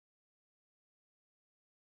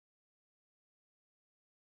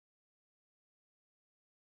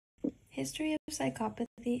History of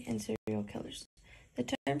psychopathy and serial killers. The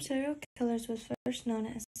term serial killers was first known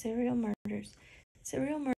as serial murders.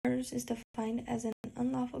 Serial murders is defined as an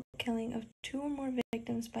unlawful killing of two or more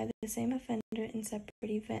victims by the same offender in separate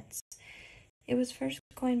events. It was first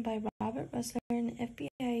coined by Robert Russler, an FBI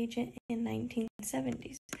agent in the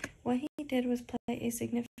 1970s. What he did was play a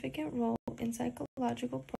significant role in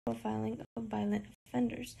psychological profiling of violent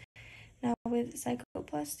offenders. Now, with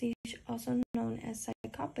psychopathy, also known as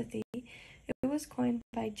psychopathy, it was coined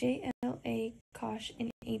by J.L.A. Koch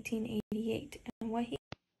in 1888, and what he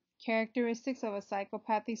Characteristics of a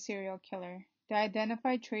psychopathy serial killer. The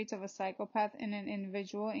identified traits of a psychopath in an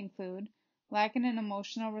individual include lacking an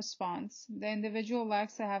emotional response. The individual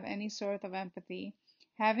lacks to have any sort of empathy,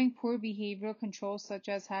 having poor behavioral control such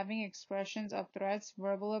as having expressions of threats,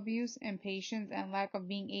 verbal abuse, impatience, and lack of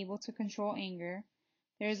being able to control anger.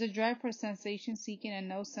 There is a drive for sensation seeking and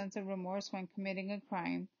no sense of remorse when committing a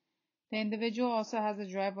crime. The individual also has a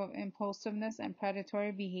drive of impulsiveness and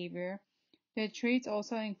predatory behavior. The traits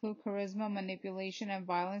also include charisma, manipulation, and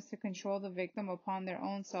violence to control the victim upon their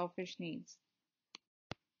own selfish needs.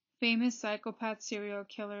 Famous psychopath serial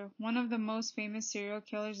killer. One of the most famous serial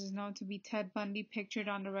killers is known to be Ted Bundy, pictured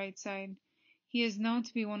on the right side. He is known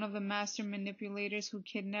to be one of the master manipulators who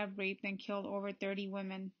kidnapped, raped, and killed over 30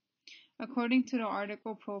 women. According to the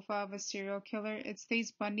article Profile of a Serial Killer, it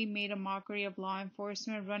states Bundy made a mockery of law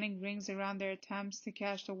enforcement, running rings around their attempts to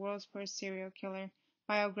catch the world's first serial killer.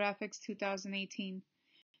 Biographics 2018.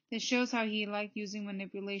 This shows how he liked using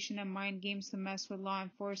manipulation and mind games to mess with law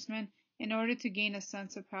enforcement in order to gain a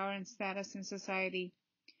sense of power and status in society.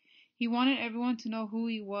 He wanted everyone to know who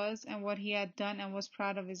he was and what he had done and was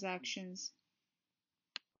proud of his actions.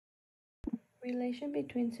 Relation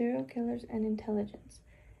between serial killers and intelligence.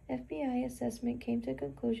 FBI assessment came to the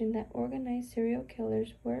conclusion that organized serial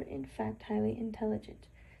killers were in fact highly intelligent.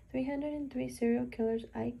 303 serial killers'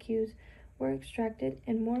 IQs were extracted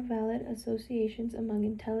and more valid associations among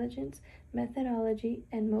intelligence, methodology,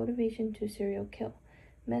 and motivation to serial kill.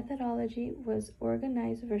 Methodology was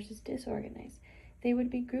organized versus disorganized. They would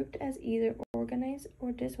be grouped as either organized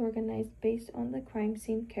or disorganized based on the crime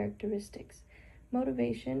scene characteristics.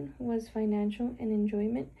 Motivation was financial and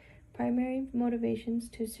enjoyment. Primary motivations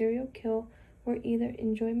to serial kill were either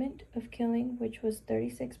enjoyment of killing, which was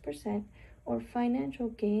 36%, or financial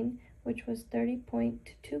gain, which was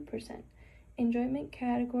 30.2%. Enjoyment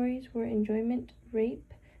categories were enjoyment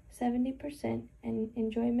rape, 70%, and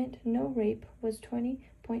enjoyment no rape was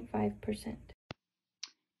 20.5%.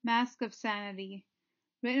 Mask of Sanity.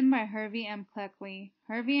 Written by Harvey M. Cleckley.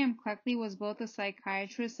 Harvey M. Cleckley was both a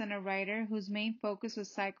psychiatrist and a writer whose main focus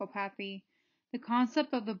was psychopathy. The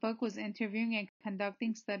concept of the book was interviewing and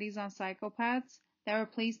conducting studies on psychopaths that were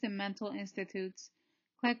placed in mental institutes.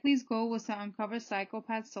 Cleckley's goal was to uncover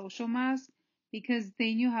psychopaths' social masks because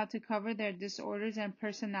they knew how to cover their disorders and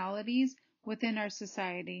personalities within our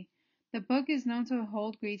society. The book is known to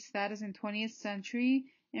hold great status in the 20th century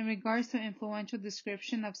in regards to influential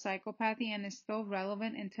description of psychopathy and is still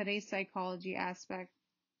relevant in today's psychology aspect.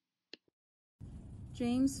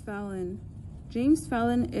 James Fallon. James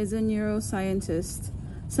Fallon is a neuroscientist.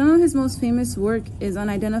 Some of his most famous work is on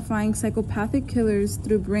identifying psychopathic killers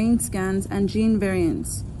through brain scans and gene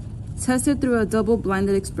variants, tested through a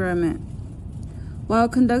double-blinded experiment. While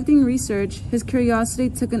conducting research, his curiosity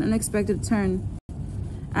took an unexpected turn.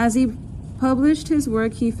 As he published his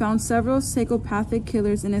work, he found several psychopathic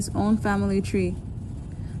killers in his own family tree.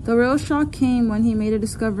 The real shock came when he made a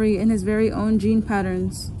discovery in his very own gene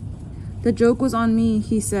patterns. "The joke was on me,"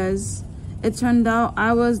 he says. "It turned out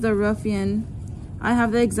I was the ruffian. I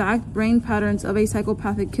have the exact brain patterns of a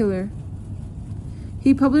psychopathic killer."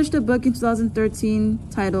 He published a book in 2013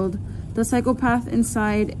 titled "The Psychopath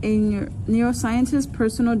Inside: A Neuroscientist's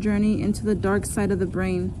Personal Journey into the Dark Side of the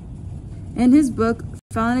Brain." In his book,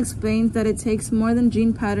 Fallon explains that it takes more than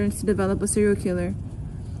gene patterns to develop a serial killer.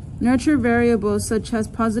 Nurture variables such as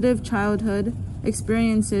positive childhood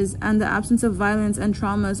experiences and the absence of violence and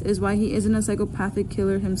traumas is why he isn't a psychopathic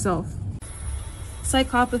killer himself.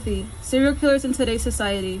 Psychopathy. Serial killers in today's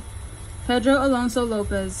society. Pedro Alonso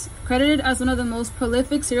Lopez. Credited as one of the most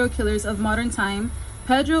prolific serial killers of modern time,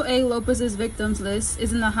 Pedro A. Lopez's victims list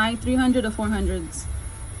is in the high 300 to 400s.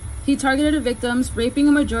 He targeted victims, raping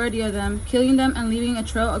a majority of them, killing them, and leaving a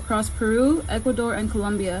trail across Peru, Ecuador, and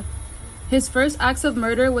Colombia. His first acts of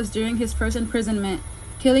murder was during his first imprisonment,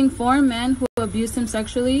 killing 4 men who abused him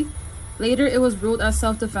sexually. Later, it was ruled as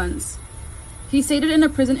self-defense. He stated in a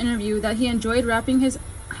prison interview that he enjoyed wrapping his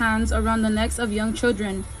hands around the necks of young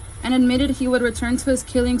children, and admitted he would return to his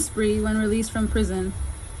killing spree when released from prison.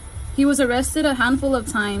 He was arrested a handful of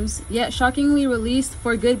times, yet shockingly released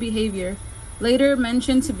for good behavior, later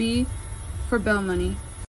mentioned to be for bail money.